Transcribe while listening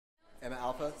Emma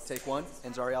Alpha, take one.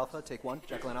 Nza-Ari Alpha, take one.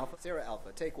 Jaclyn Alpha. Sarah Alpha,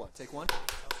 take one. Take one.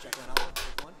 Jaclyn Alpha,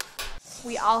 take one.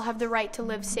 We all have the right to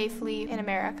live safely in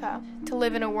America, to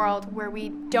live in a world where we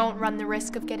don't run the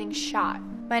risk of getting shot.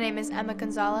 My name is Emma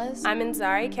Gonzalez. I'm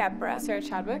Nza-Ari Khepra. Sarah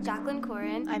Chadwick. Jaclyn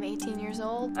Corin. I'm 18 years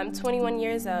old. I'm 21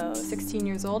 years old. 16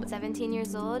 years old. 17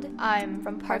 years old. I'm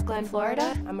from Parkland,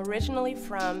 Florida. I'm originally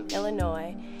from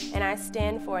Illinois, and I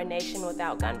stand for a nation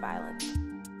without gun violence.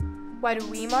 Why do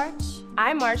we march?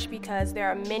 I march because there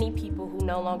are many people who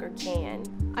no longer can.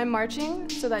 I'm marching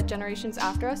so that generations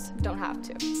after us don't have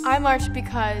to. I march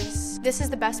because this is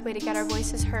the best way to get our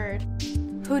voices heard.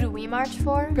 Who do we march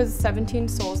for? For the 17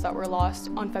 souls that were lost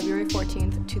on February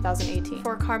 14th, 2018.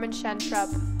 For Carmen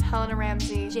Shentrup, Helena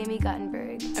Ramsey, Jamie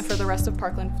Guttenberg. And for the rest of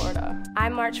Parkland, Florida. I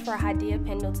march for Hadia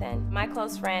Pendleton. My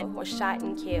close friend was shot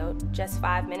and killed just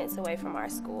 5 minutes away from our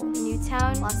school.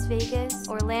 Newtown, Las Vegas,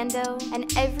 Orlando,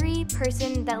 and every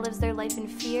person that lives their life in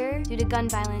fear due to gun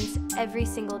violence every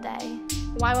single day.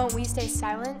 Why won't we stay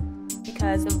silent?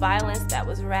 Because the violence that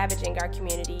was ravaging our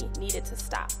community needed to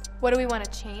stop. What do we want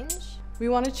to change? We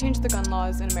want to change the gun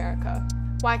laws in America.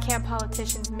 Why can't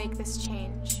politicians make this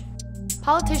change?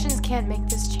 Politicians can't make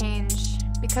this change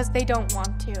because they don't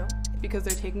want to. Because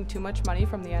they're taking too much money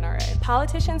from the NRA.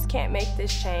 Politicians can't make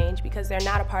this change because they're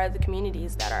not a part of the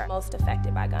communities that are most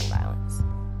affected by gun violence.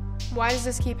 Why does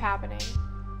this keep happening?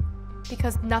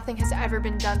 Because nothing has ever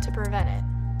been done to prevent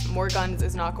it. More guns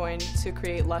is not going to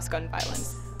create less gun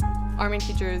violence. Arming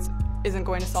teachers isn't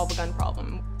going to solve the gun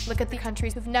problem. Look at the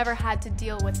countries who've never had to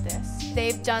deal with this.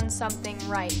 They've done something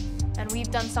right, and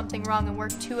we've done something wrong, and we're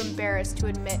too embarrassed to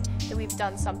admit that we've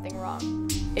done something wrong.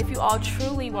 If you all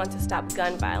truly want to stop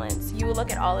gun violence, you will look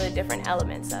at all of the different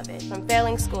elements of it, from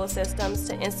failing school systems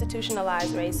to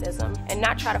institutionalized racism, and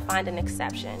not try to find an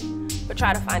exception, but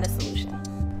try to find a solution.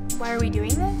 Why are we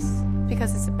doing this?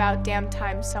 Because it's about damn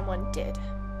time someone did.